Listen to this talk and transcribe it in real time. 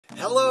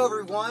Hello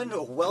everyone,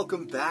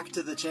 welcome back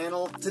to the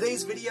channel.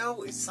 Today's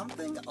video is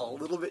something a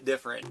little bit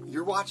different.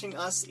 You're watching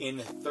us in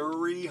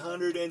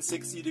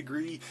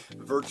 360-degree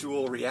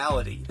virtual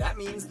reality. That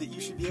means that you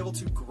should be able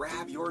to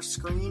grab your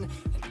screen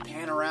and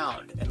pan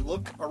around and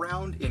look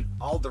around in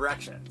all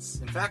directions.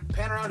 In fact,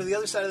 pan around to the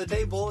other side of the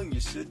table and you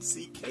should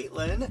see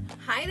Caitlin.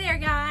 Hi there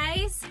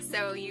guys!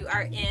 So you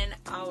are in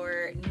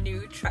our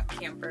new truck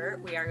camper.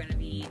 We are going to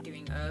be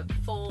doing a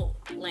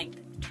full-length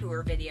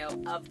tour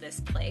video of this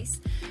place,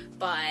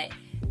 but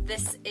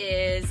this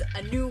is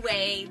a new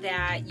way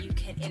that you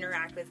can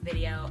interact with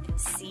video and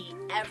see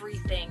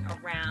everything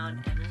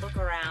around and look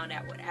around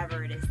at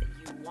whatever it is that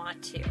you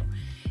want to.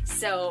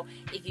 So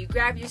if you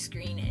grab your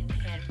screen and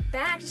pan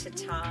back to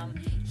Tom,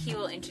 he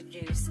will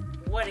introduce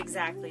what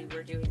exactly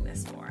we're doing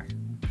this for.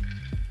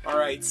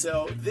 Alright,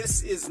 so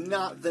this is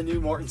not the new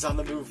Mortons on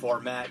the Move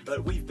format,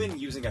 but we've been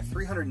using a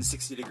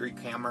 360-degree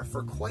camera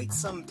for quite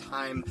some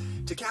time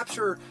to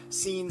capture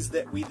scenes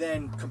that we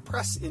then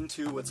compress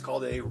into what's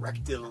called a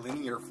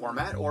rectilinear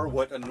format, or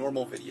what a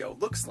normal video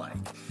looks like.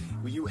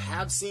 You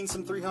have seen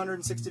some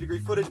 360-degree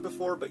footage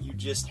before, but you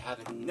just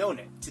haven't known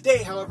it.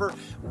 Today, however,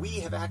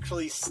 we have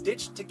actually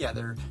stitched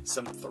together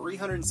some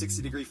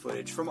 360-degree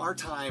footage from our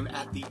time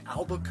at the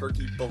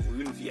Albuquerque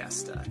Balloon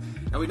Fiesta.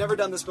 Now, we've never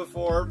done this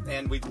before,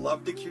 and we'd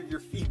love to hear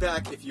your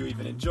feedback if you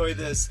even enjoy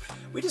this.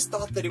 We just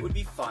thought that it would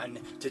be fun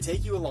to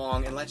take you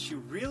along and let you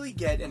really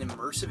get an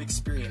immersive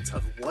experience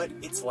of what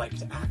it's like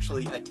to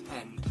actually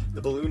attend the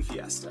Balloon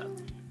Fiesta.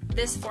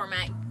 This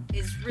format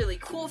is really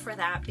cool for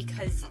that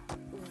because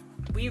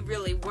we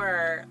really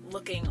were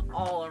looking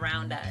all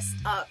around us,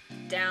 up,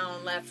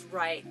 down, left,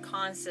 right,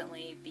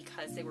 constantly,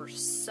 because there were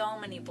so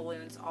many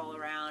balloons all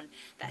around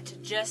that to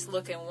just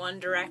look in one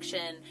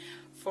direction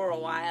for a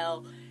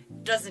while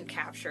doesn't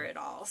capture it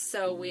all.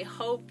 So we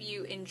hope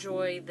you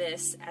enjoy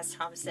this, as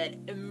Tom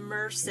said,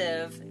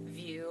 immersive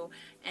view,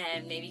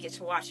 and maybe get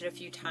to watch it a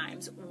few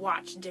times,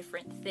 watch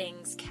different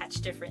things, catch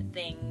different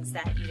things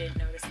that you didn't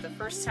notice the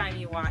first time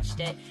you watched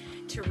it,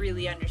 to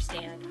really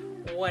understand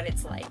what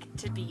it's like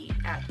to be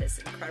at this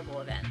incredible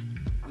event.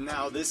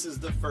 Now, this is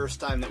the first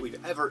time that we've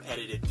ever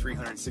edited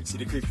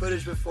 360-degree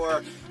footage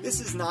before.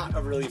 This is not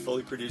a really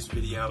fully produced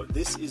video.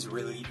 This is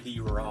really the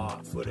raw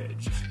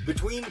footage.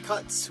 Between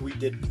cuts, we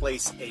did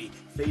place a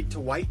fade to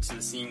white, so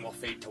the scene will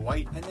fade to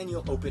white, and then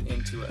you'll open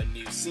into a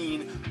new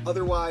scene.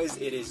 Otherwise,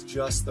 it is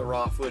just the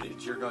raw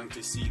footage. You're going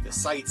to see the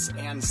sights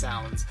and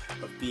sounds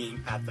of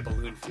being at the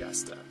Balloon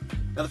Fiesta.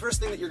 Now, the first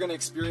thing that you're going to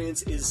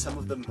experience is some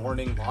of the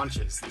morning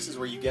launches. This is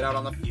where you get out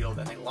on the field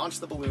and they launch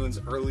the balloons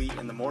early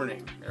in the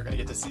morning. You're going to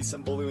get to see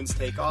some balloons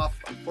take off.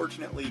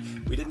 Unfortunately,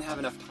 we didn't have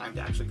enough time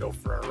to actually go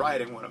for a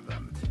ride in one of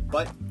them,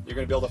 but you're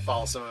going to be able to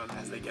follow some of them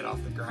as they get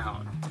off the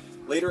ground.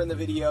 Later in the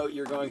video,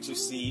 you're going to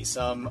see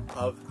some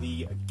of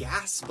the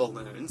gas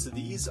balloons.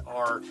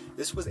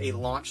 This was a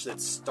launch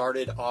that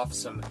started off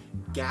some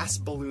gas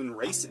balloon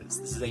races.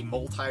 This is a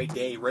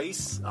multi-day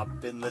race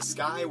up in the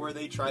sky where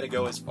they try to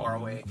go as far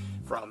away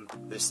from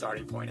the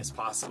starting point as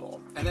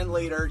possible. And then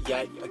later,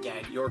 yet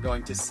again, you're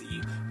going to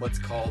see what's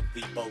called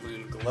the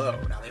balloon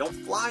glow. Now, they don't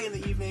fly in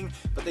the evening,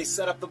 but they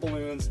set up the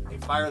balloons, they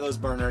fire those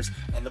burners,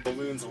 and the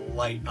balloons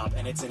light up,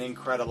 and it's an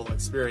incredible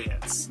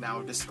experience.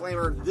 Now,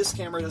 disclaimer, this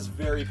camera is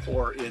very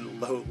poor in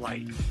low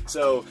light,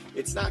 so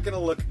it's not going to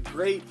look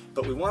great,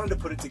 but we wanted to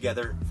put it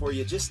together for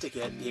you just to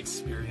get the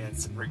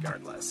experience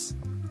regardless.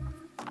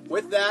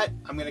 With that,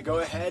 I'm going to go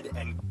ahead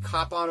and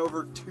hop on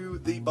over to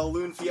the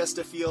Balloon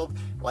Fiesta field.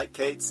 Like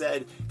Kate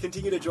said,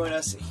 continue to join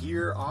us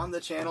here on the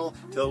channel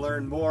to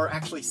learn more,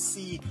 actually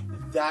see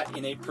that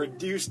in a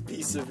produced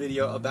piece of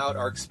video about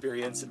our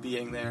experience of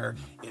being there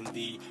in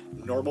the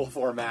normal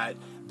format.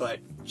 But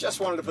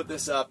just wanted to put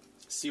this up,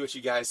 see what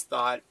you guys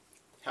thought.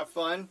 Have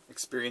fun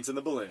experiencing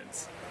the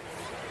balloons.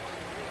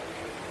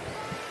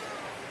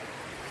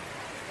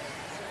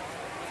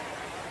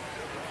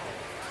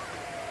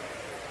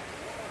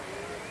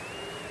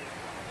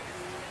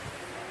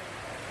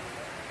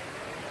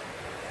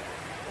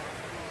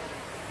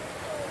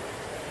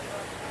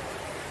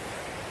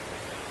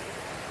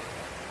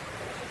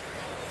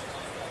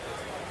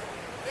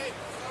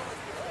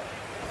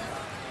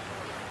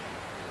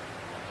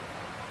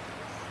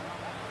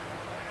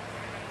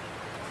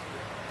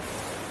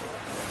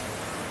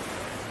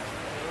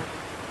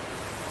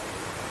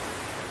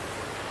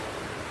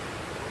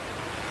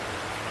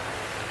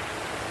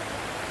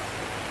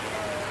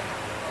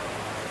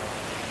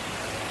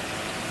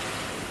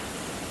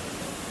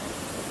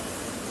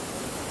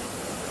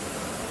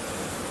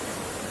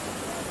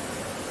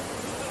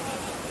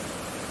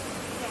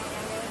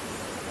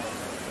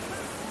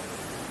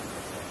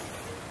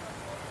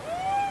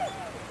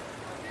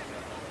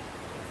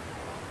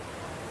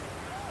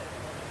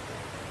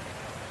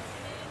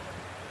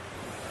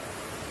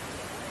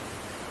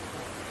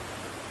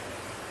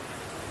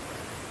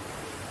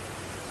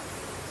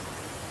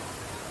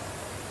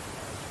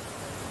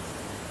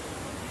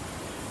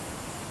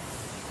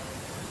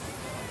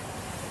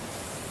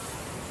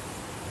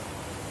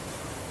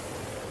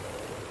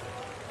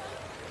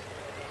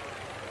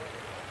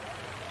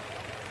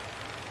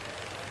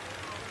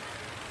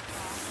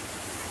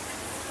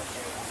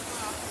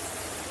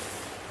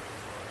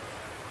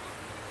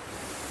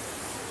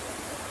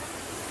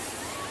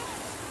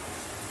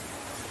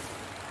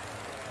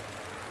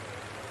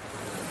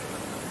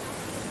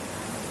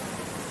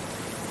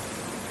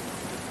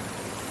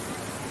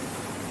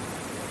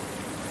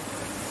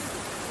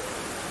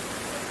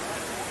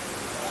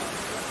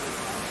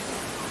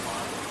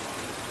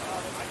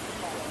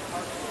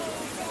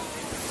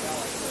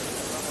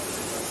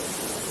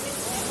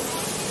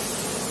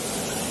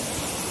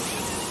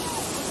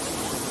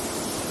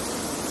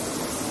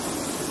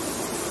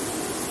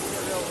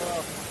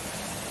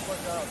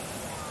 up.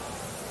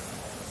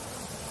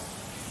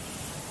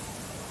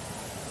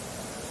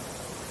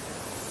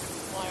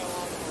 Fly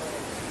along the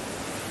road.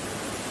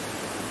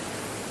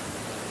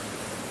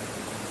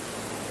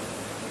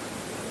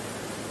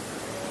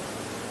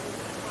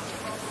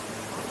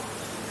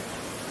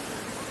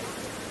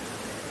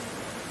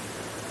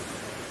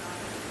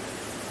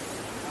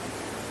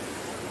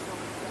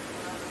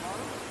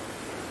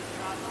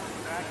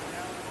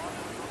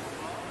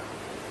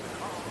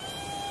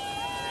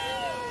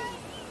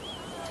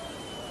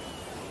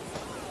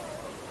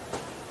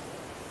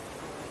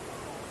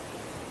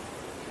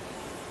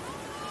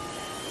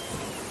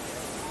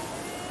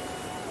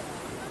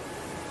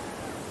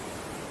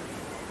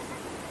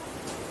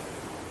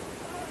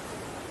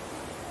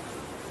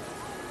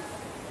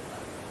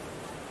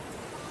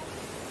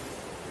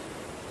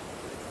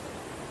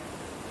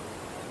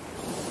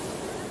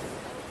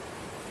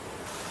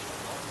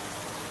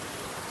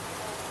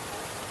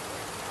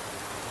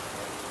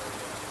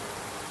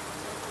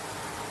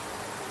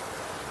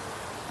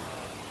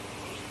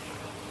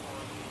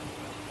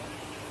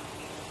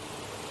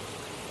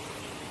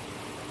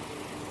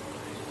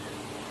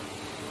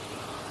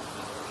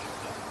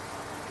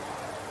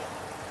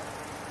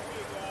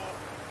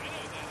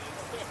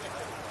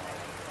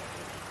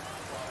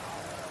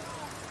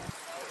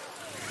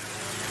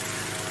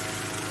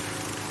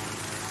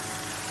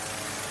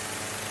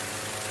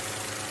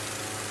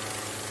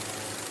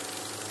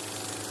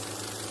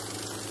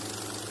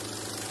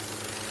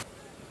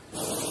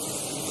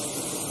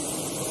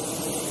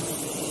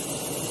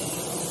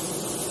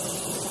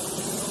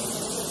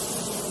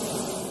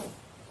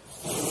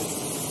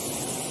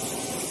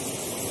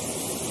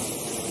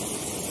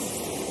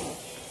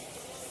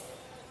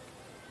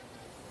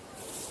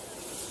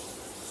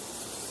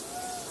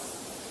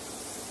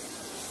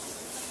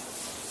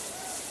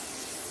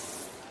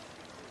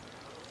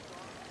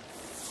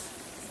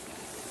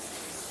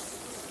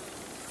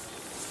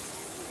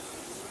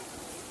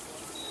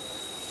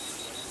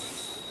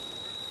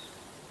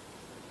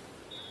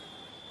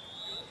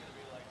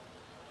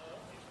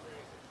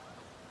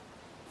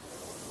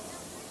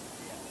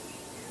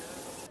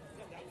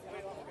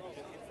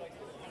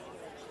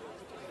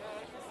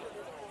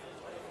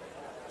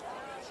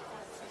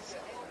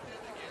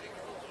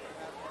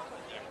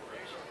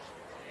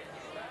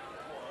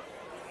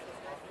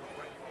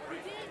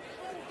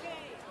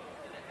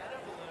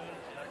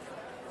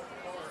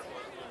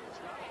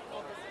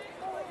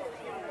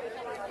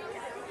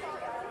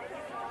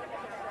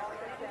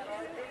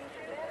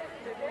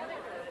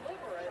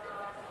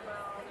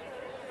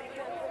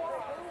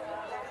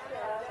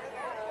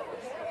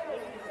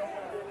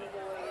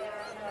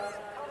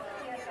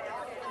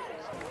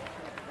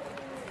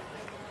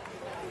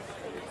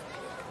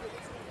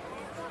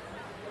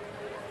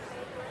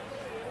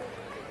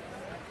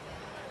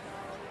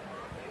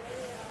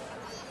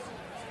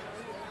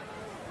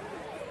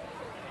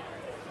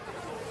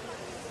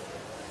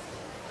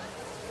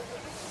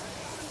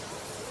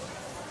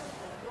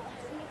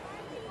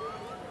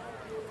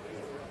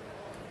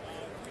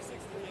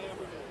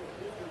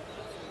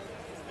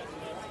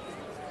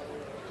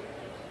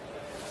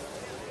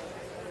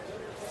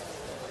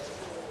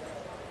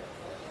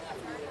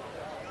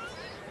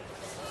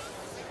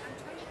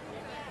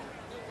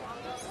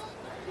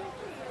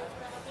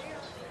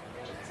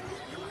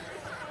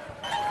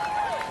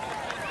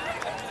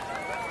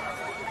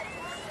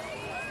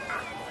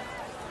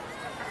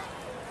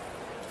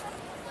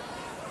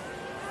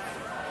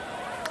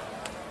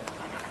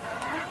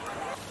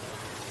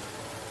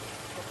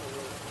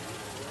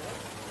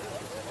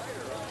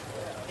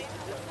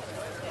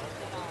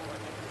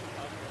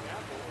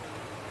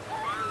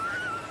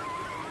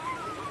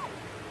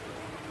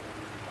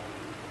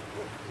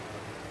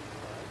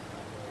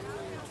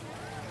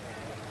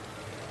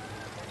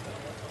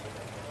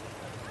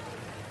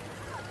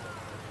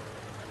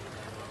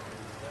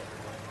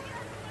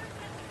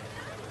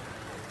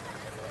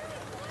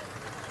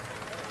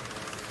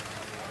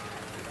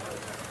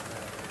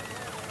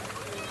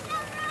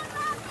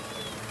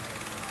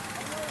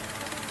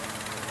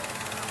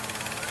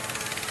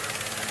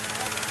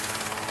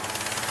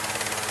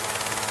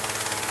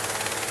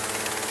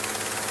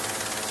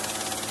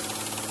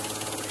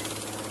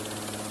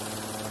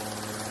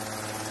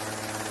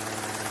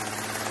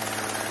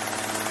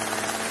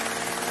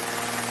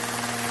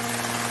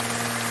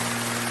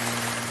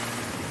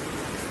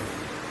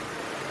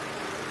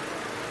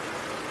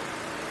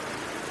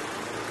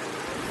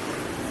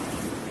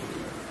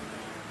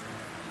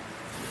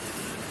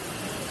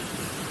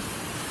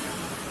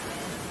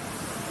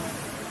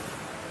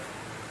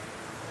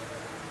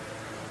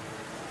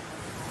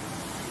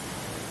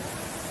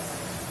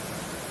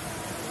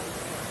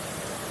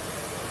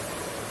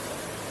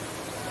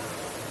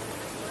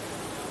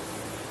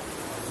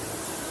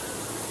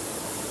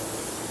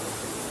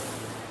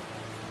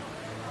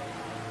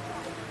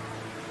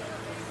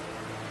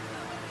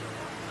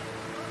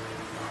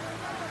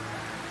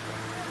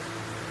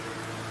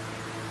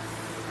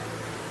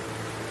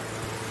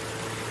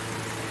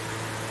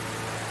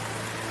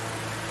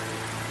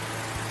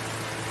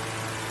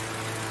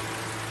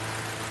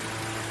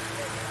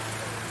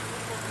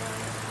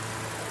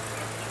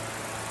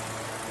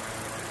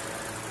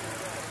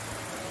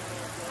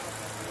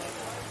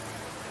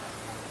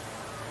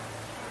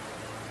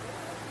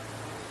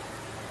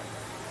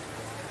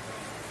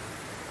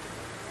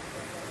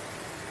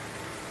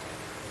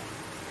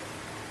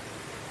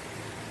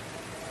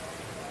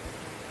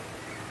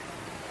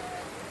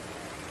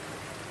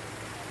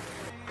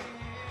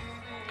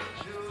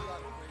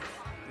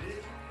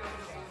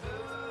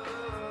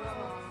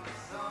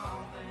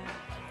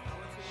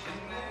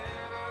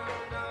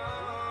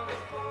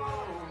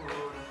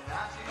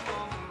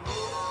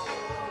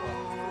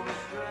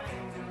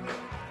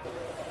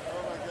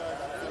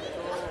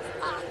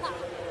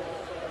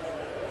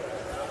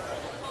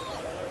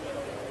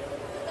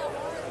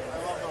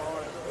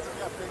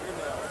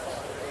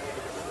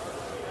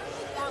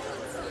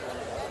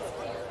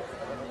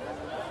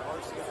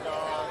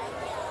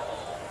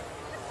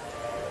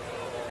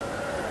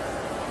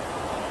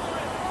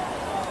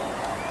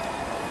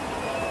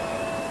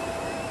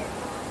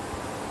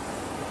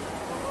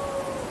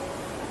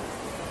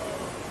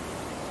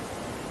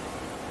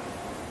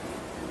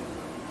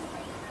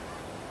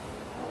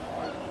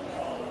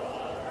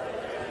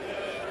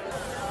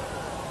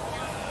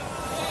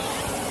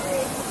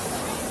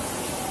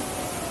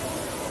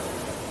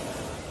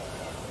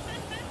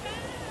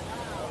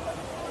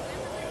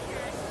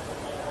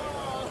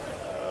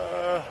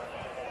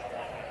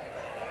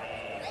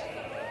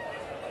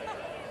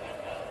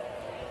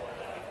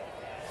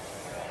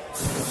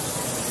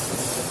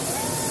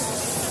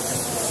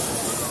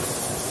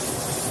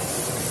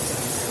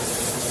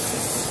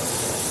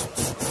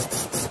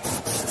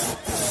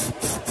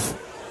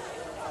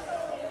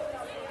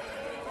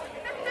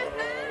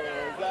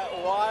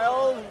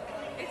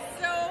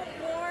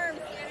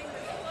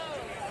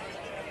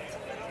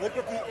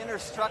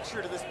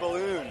 structure to this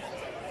balloon.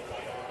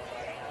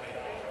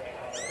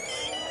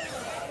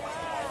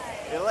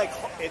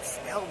 It's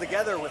held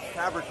together with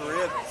fabric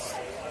ribs.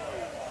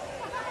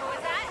 What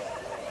was that?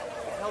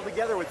 It's held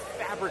together with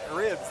fabric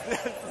ribs.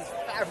 This is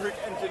fabric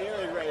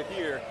engineering right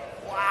here.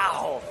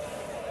 Wow.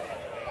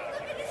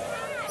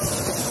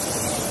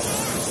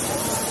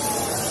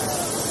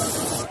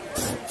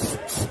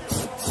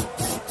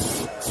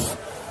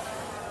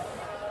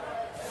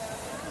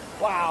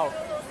 Wow.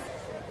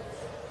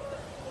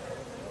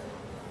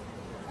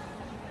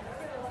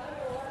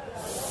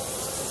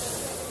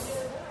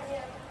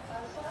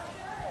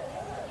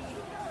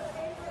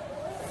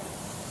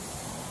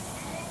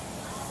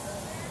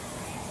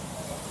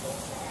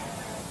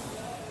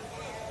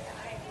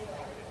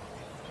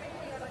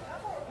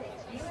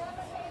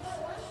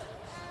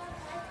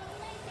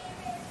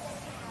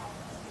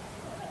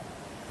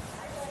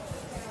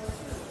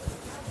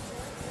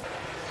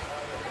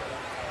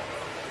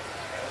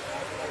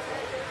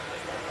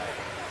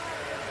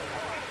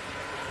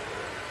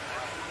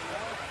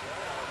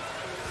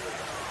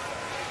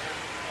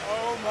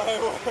 Oh my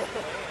word.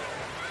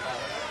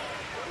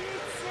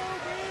 It's so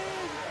big.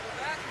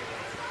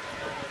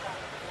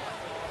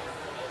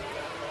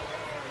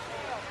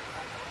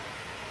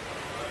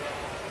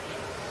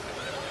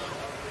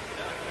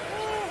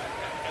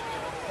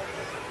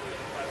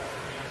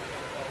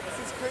 This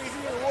is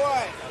crazy or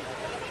what?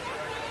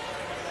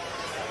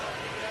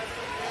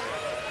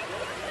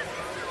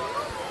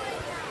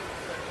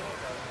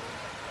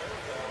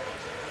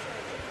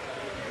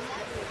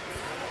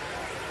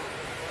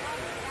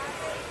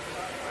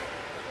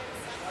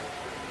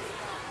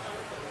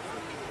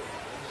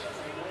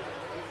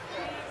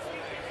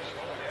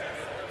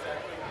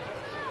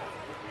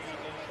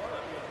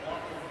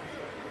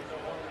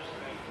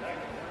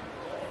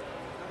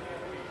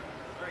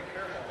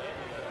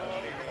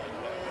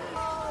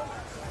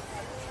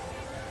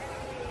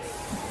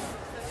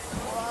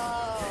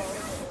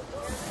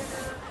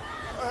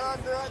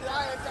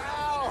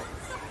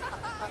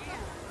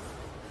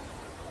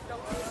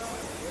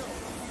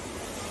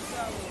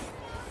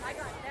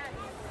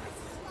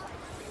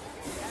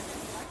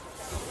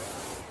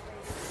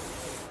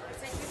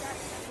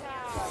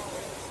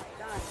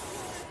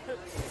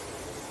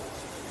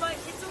 But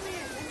it's only a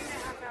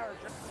 1.5 hour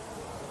drive.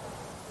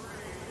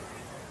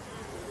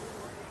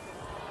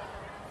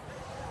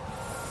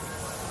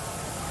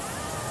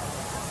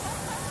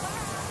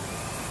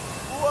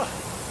 Whoa,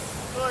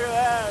 look at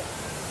that.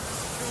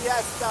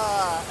 Fiesta.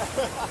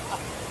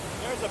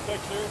 There's a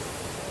picture.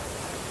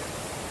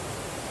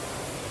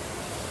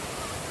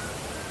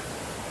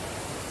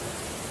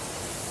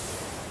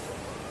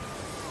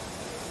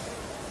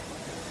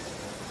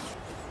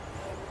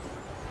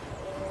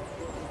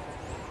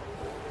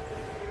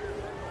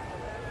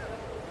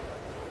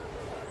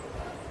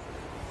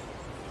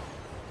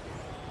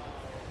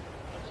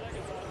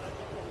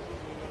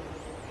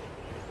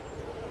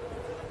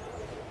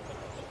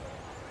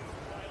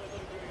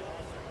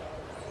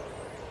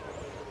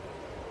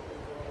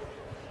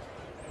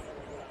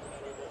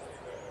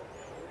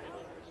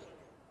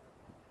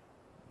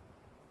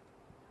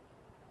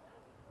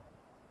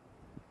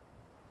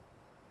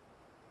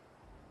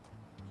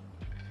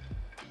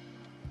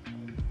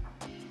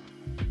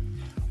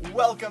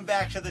 Welcome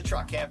back to the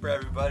Truck Camper,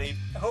 everybody.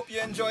 I hope you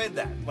enjoyed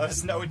that. Let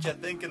us know what you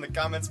think in the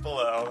comments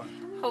below.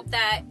 Hope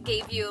that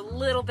gave you a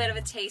little bit of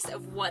a taste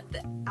of what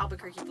the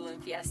Albuquerque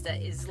Balloon Fiesta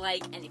is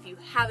like, and if you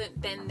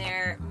haven't been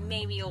there,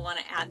 maybe you'll want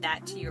to add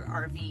that to your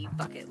RV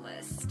bucket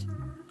list.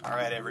 All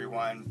right,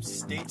 everyone,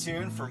 stay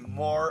tuned for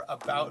more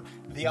about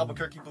the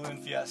Albuquerque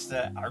Balloon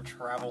Fiesta, our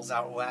travels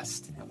out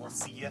west, and we'll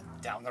see you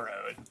down the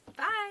road.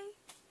 Bye!